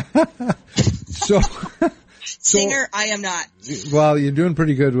 So... Singer, I am not. Well, you're doing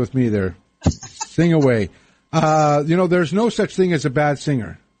pretty good with me there. Sing away. There's no such thing as a bad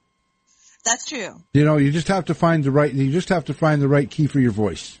singer. That's true. You just have to find the right key for your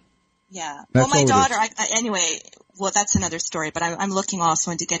voice. Yeah. That's my daughter, that's another story, but I'm looking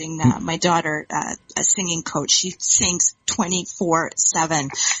also into getting my daughter a singing coach. She sings 24/7.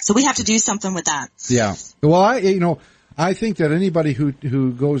 So we have to do something with that. Yeah. Well, I think that anybody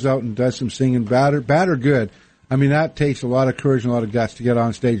who goes out and does some singing, bad or good, I mean, that takes a lot of courage and a lot of guts to get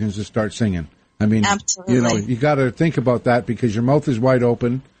on stage and just start singing. I mean, absolutely. You got to think about that because your mouth is wide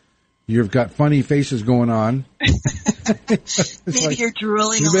open. You've got funny faces going on. Maybe you're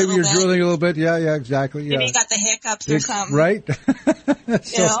drooling a little bit. Maybe you're drooling a little bit. Yeah, exactly. Maybe you got the hiccups or something. Right?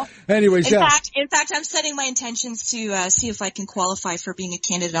 Anyways, In fact, I'm setting my intentions to see if I can qualify for being a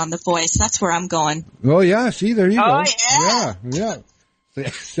candidate on The Voice. That's where I'm going. Oh, yeah. See, there you go. Oh, yeah.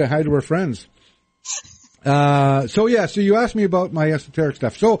 Say hi to our friends. So you asked me about my esoteric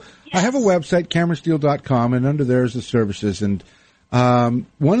stuff. So yes. I have a website, CameronSteele.com, and under there is the services. And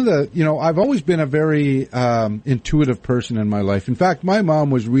one of the, I've always been a very intuitive person in my life. In fact, my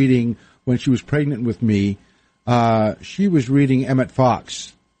mom was reading, when she was pregnant with me, she was reading Emmett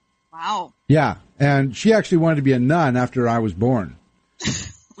Fox. Wow. Yeah, and she actually wanted to be a nun after I was born.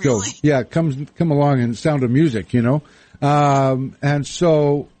 Really? So, yeah, come along and Sound of Music, and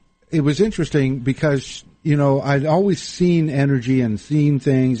so it was interesting because, I'd always seen energy and seen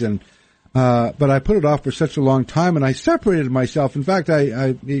things but I put it off for such a long time, and I separated myself. In fact,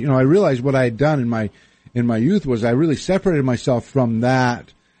 I realized what I had done in my youth was I really separated myself from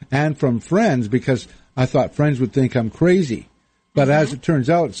that and from friends because I thought friends would think I'm crazy. But as it turns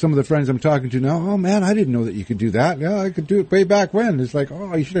out, some of the friends I'm talking to now, oh man, I didn't know that you could do that. Yeah, I could do it way back when. It's like,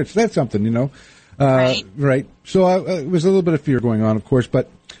 oh, you should have said something, Right. So it was a little bit of fear going on, of course, but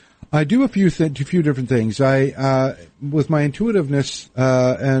I do a few different things. With my intuitiveness,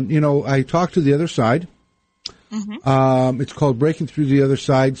 I talk to the other side. Mm-hmm. It's called Breaking Through the Other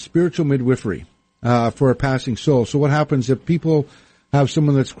Side, Spiritual Midwifery, for a passing soul. So what happens if people have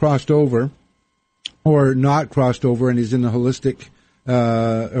someone that's crossed over or not crossed over and is in the holistic,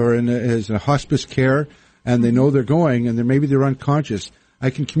 or is in a hospice care and they know they're going and maybe they're unconscious, I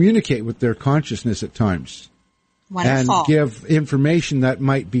can communicate with their consciousness at times. Wonderful. And give information that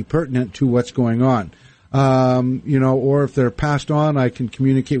might be pertinent to what's going on. Or if they're passed on, I can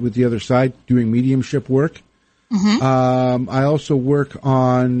communicate with the other side doing mediumship work. Mm-hmm. I also work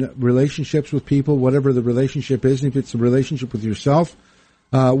on relationships with people, whatever the relationship is. If it's a relationship with yourself,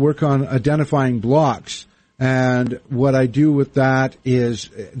 work on identifying blocks. And what I do with that is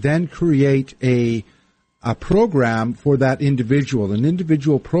then create a program for that individual, an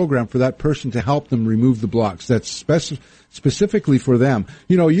individual program for that person to help them remove the blocks. That's specifically for them.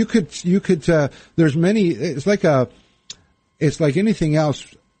 You could, there's many, it's like anything else.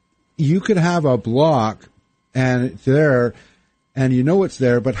 You could have a block and it's there and it's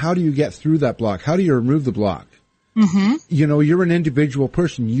there, but how do you get through that block? How do you remove the block? Mm-hmm. You're an individual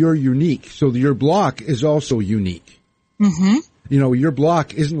person. You're unique. So your block is also unique. Mm-hmm. Your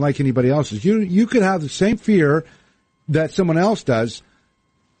block isn't like anybody else's. You could have the same fear that someone else does,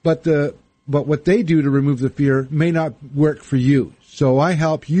 but what they do to remove the fear may not work for you. So I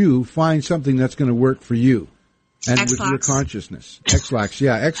help you find something that's going to work for you and X-Lax. with your consciousness. X-Lax,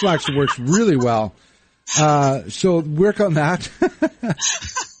 yeah. X-Lax works really well. So work on that.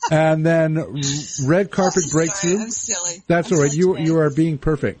 And then red carpet breakthrough. I'm silly. That's all right. You are being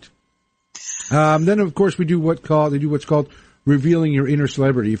perfect. Then, of course, they do what's called revealing your inner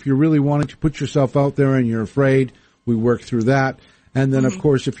celebrity. If you're really wanting to put yourself out there and you're afraid, we work through that. And then, of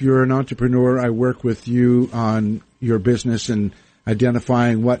course, if you're an entrepreneur, I work with you on your business and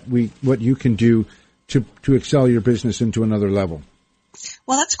identifying what you can do to excel your business into another level.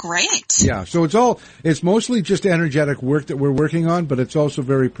 Well, that's great. Yeah, so it's mostly just energetic work that we're working on, but it's also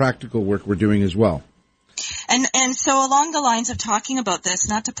very practical work we're doing as well. And so along the lines of talking about this,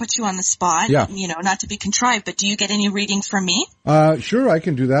 not to put you on the spot, not to be contrived, but do you get any reading from me? Sure, I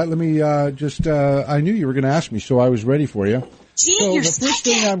can do that. Let me I knew you were going to ask me, so I was ready for you. Gee, so you're the first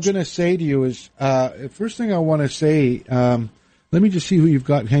thing I'm going to say to you is, first thing I want to say, let me just see who you've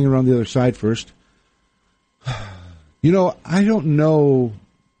got hanging around the other side first. I don't know.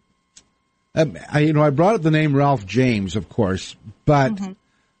 I brought up the name Ralph James, of course, but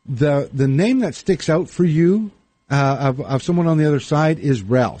the name that sticks out for you of someone on the other side is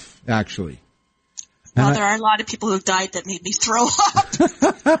Ralph, actually. Well, there are a lot of people who've died that made me throw up.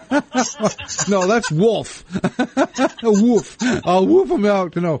 No, that's Wolf. Wolf. I'll woof him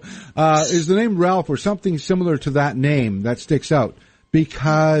out to know. Is the name Ralph or something similar to that name that sticks out?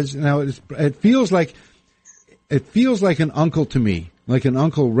 Because now it feels like an uncle to me, like an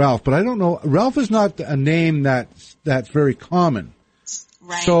Uncle Ralph, but I don't know. Ralph is not a name that's very common.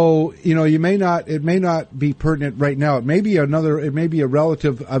 Right. So, it may not be pertinent right now. It may be a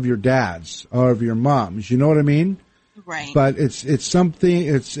relative of your dad's or of your mom's. You know what I mean? Right. But it's something,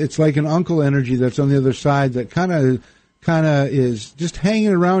 it's like an uncle energy that's on the other side that kind of is just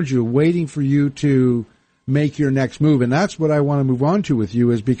hanging around you, waiting for you to make your next move. And that's what I want to move on to with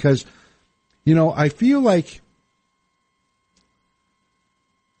you is because, I feel like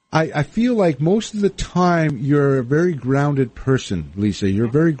most of the time you're a very grounded person, Lisa. You're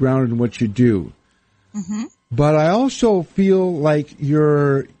very grounded in what you do. Mm-hmm. But I also feel like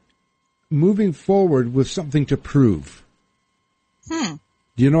you're moving forward with something to prove. Do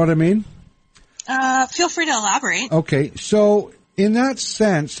you know what I mean? Feel free to elaborate. Okay. So in that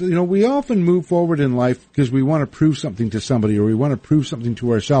sense, we often move forward in life because we want to prove something to somebody or we want to prove something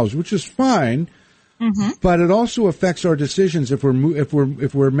to ourselves, which is fine. Mm-hmm. But it also affects our decisions if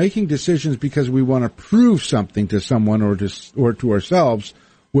we're making decisions because we want to prove something to someone or to ourselves.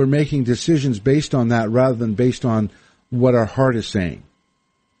 We're making decisions based on that rather than based on what our heart is saying.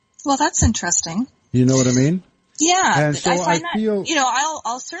 Well, that's interesting. You know what I mean? Yeah, and so I feel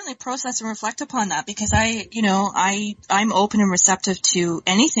I'll certainly process and reflect upon that because I'm open and receptive to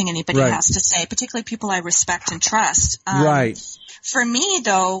anything anybody has to say, particularly people I respect and trust. Right. For me,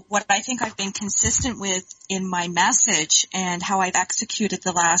 though, what I think I've been consistent with in my message and how I've executed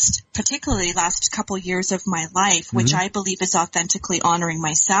particularly last couple years of my life, which I believe is authentically honoring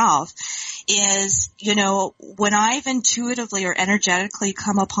myself, is, when I've intuitively or energetically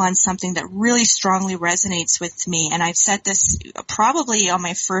come upon something that really strongly resonates with me, and I've said this probably on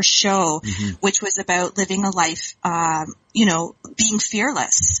my first show, which was about living a life, being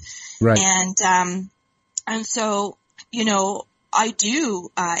fearless. Right. And so, I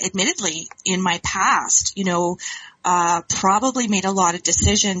do, admittedly, in my past, probably made a lot of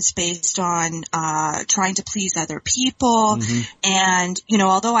decisions based on trying to please other people. And,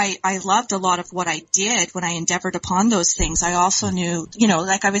 although I loved a lot of what I did when I endeavored upon those things, I also knew,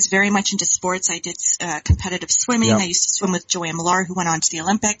 I was very much into sports. I did competitive swimming. Yep. I used to swim with Joanne Millar, who went on to the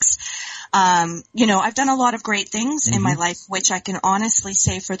Olympics. I've done a lot of great things in my life, which I can honestly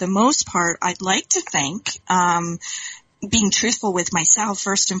say for the most part, I'd like to think, being truthful with myself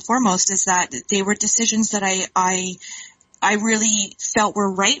first and foremost, is that they were decisions that I really felt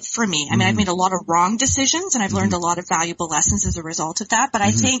were right for me. I mean, I've made a lot of wrong decisions and I've learned a lot of valuable lessons as a result of that. But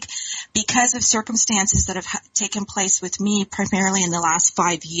I think because of circumstances that have taken place with me primarily in the last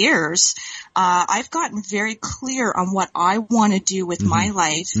 5 years, I've gotten very clear on what I want to do with my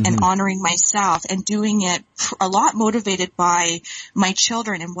life and honoring myself and doing it a lot motivated by my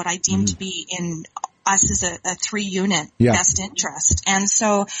children and what I deem to be in us as a 3-unit best interest. And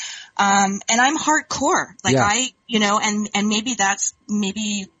so, and I'm hardcore. And maybe that's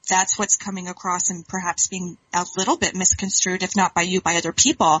what's coming across and perhaps being a little bit misconstrued, if not by you, by other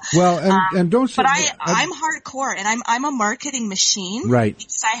people. Well, and don't say, but I'm hardcore and I'm a marketing machine. Right.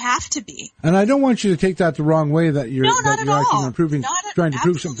 Because I have to be. And I don't want you to take that the wrong way that you're acting on trying to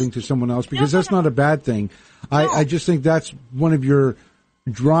prove something to someone else, because that's not a bad thing. I just think that's one of your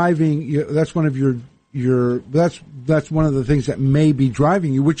driving, that's one of that's one of the things that may be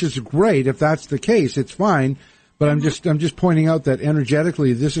driving you, which is great. If that's the case, it's fine. But I'm just pointing out that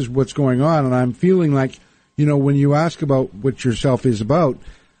energetically, this is what's going on. And I'm feeling like, when you ask about what yourself is about,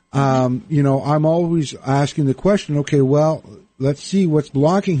 I'm always asking the question, okay, well, let's see what's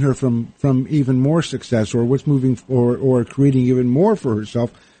blocking her from even more success, or what's moving or creating even more for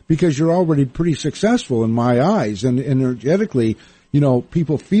herself, because you're already pretty successful in my eyes, and energetically,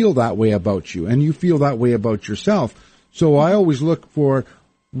 people feel that way about you, and you feel that way about yourself. So I always look for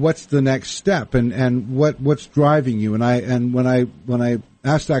what's the next step, and what's driving you. And when I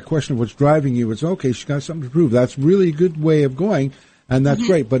ask that question of what's driving you, it's okay, she's got something to prove. That's really a good way of going, and that's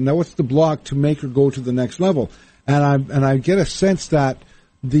great. But now what's the block to make her go to the next level? And I get a sense that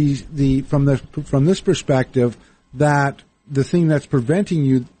from this perspective, that the thing that's preventing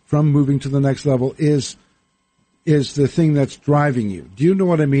you from moving to the next level is the thing that's driving you. Do you know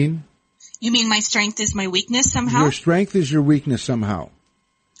what I mean? You mean my strength is my weakness somehow? Your strength is your weakness somehow.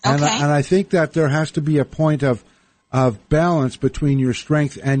 Okay. And I think that there has to be a point of balance between your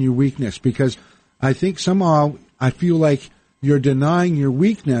strength and your weakness, because I think somehow I feel like you're denying your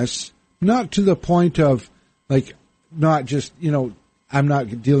weakness, not to the point of like, not just, I'm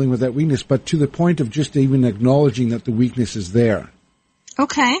not dealing with that weakness, but to the point of just even acknowledging that the weakness is there.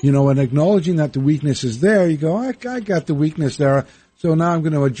 Okay. And acknowledging that the weakness is there, you go, I got the weakness there, so now I'm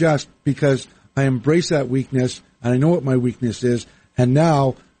going to adjust because I embrace that weakness, and I know what my weakness is, and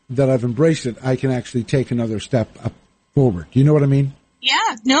now that I've embraced it, I can actually take another step up forward. Do you know what I mean?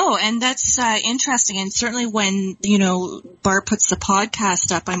 Yeah, no, and that's interesting. And certainly when, Barb puts the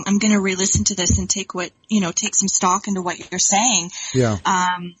podcast up, I'm going to re-listen to this and take some stock into what you're saying. Yeah.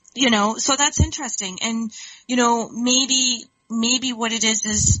 So that's interesting. And, maybe what it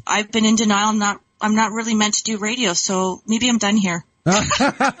is I've been in denial. I'm not really meant to do radio, so maybe I'm done here. And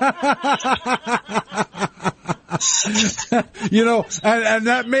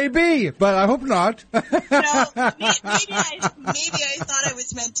that may be, but I hope not. Maybe I thought I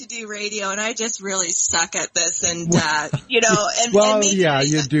was meant to do radio, and I just really suck at this, and well, and yeah,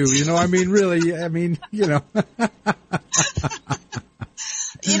 you do. Really,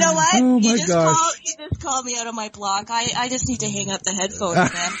 You know what? Oh you my gosh! You just called me out of my block. I just need to hang up the headphones, man.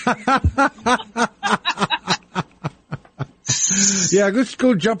 Yeah, let's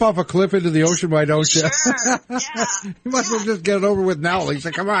go jump off a cliff into the ocean, why don't you? Sure, yeah. You might as well just get it over with now,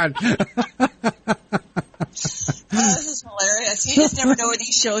 Lisa. Come on. This is hilarious. You just never know where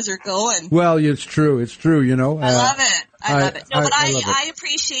these shows are going. Well, it's true. I love it. I love it. No, but I love it. I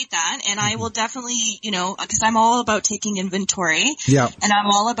appreciate that, and I will definitely, because I'm all about taking inventory. Yeah. And I'm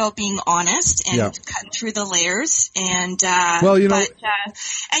all about being honest and cutting through the layers. And I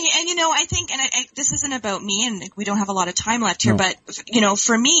think, and this isn't about me, and we don't have a lot of time left here, but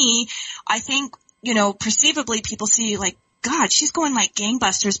for me, I think, perceivably people see like, God, she's going like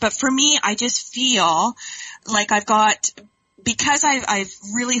gangbusters. But for me, I just feel like because I've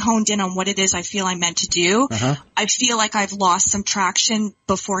really honed in on what it is I feel I'm meant to do, I feel like I've lost some traction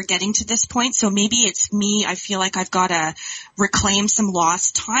before getting to this point. So maybe it's me. I feel like I've got to reclaim some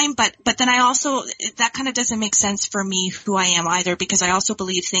lost time. But then I also, that kind of doesn't make sense for me who I am either, because I also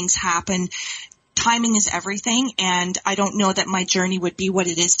believe things happen. Timing is everything, and I don't know that my journey would be what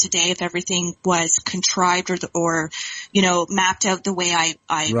it is today if everything was contrived or mapped out the way I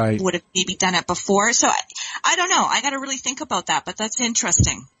would have maybe done it before. So I don't know. I got to really think about that, but that's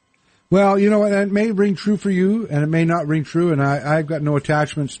interesting. Well, it may ring true for you, and it may not ring true, and I've got no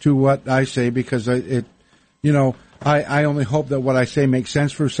attachments to what I say, because I only hope that what I say makes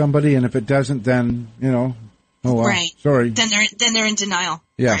sense for somebody, and if it doesn't, then, oh well, right. Sorry. Then they're in denial.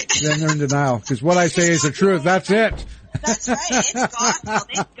 Yeah, right. Then they're in denial, because what I say is the truth. That's it. That's right. It's gospel.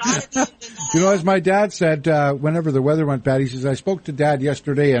 They've got to be in denial. As my dad said, whenever the weather went bad, he says, I spoke to Dad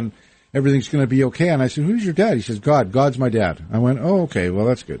yesterday and everything's going to be okay. And I said, who's your dad? He says, God. God's my dad. I went, oh, okay. Well,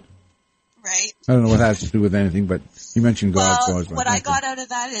 that's good. Right. I don't know what that has to do with anything, but you mentioned God. Well, so what I got out of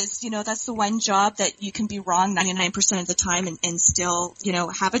that is, that's the one job that you can be wrong 99% of the time and still,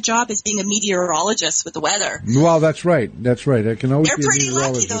 have a job, is being a meteorologist with the weather. Well, that's right. That's right. I can always They're be a pretty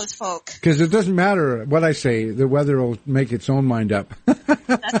meteorologist. lucky, those folk. Because it doesn't matter what I say, the weather will make its own mind up.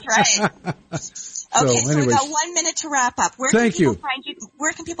 That's right. Okay, so anyways. we got 1 minute to wrap up. Where can people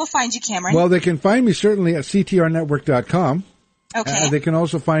find you, Cameron? Well, they can find me certainly at ctrnetwork.com. Okay. They can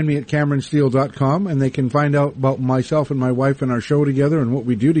also find me at CameronSteele.com, and they can find out about myself and my wife and our show together and what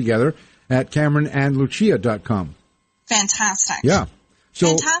we do together at CameronandLucia.com. Fantastic. Yeah.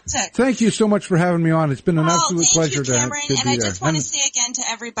 So, fantastic. Thank you so much for having me on. It's been an absolute pleasure to be Cameron. And I just want to say again to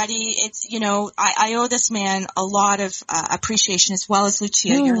everybody, it's, I owe this man a lot of appreciation, as well as Lucia,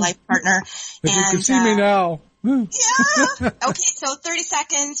 your life partner. If you can see me now. Yeah. Okay, so 30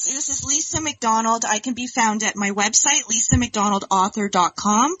 seconds. This is Lisa McDonald. I can be found at my website,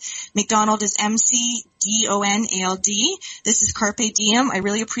 lisamcdonaldauthor.com. McDonald is McDonald. DONALD. This is Carpe Diem. I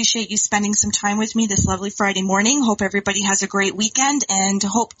really appreciate you spending some time with me this lovely Friday morning. Hope everybody has a great weekend and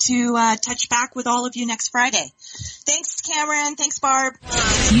hope to touch back with all of you next Friday. Thanks, Cameron. Thanks, Barb.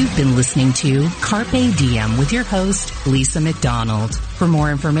 You've been listening to Carpe Diem with your host, Lisa McDonald. For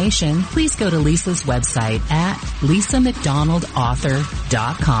more information, please go to Lisa's website at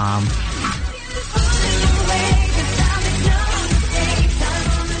lisamcdonaldauthor.com.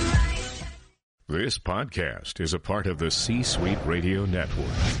 This podcast is a part of the C-Suite Radio Network.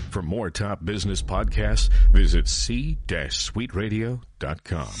 For more top business podcasts, visit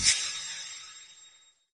c-suiteradio.com.